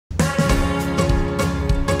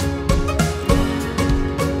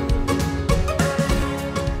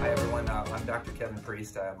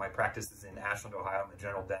Priest. My practice is in Ashland, Ohio. I'm a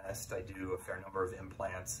general dentist. I do a fair number of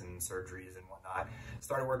implants and surgeries and whatnot.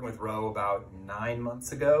 Started working with Roe about 9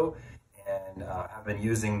 months ago, and have been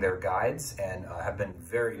using their guides and have been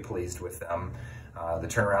very pleased with them. The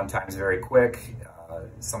turnaround time is very quick.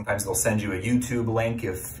 Sometimes they'll send you a YouTube link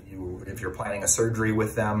if you're planning a surgery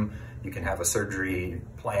with them. You can have a surgery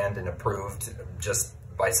planned and approved just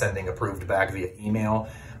by sending approved back via email.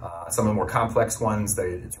 Some of the more complex ones,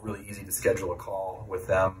 it's really easy to schedule a call with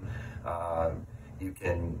them.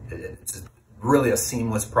 It's really a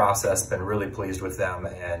seamless process. Been really pleased with them,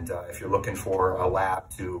 and if you're looking for a lab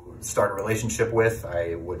to start a relationship with,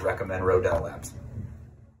 I would recommend ROE Dental Labs.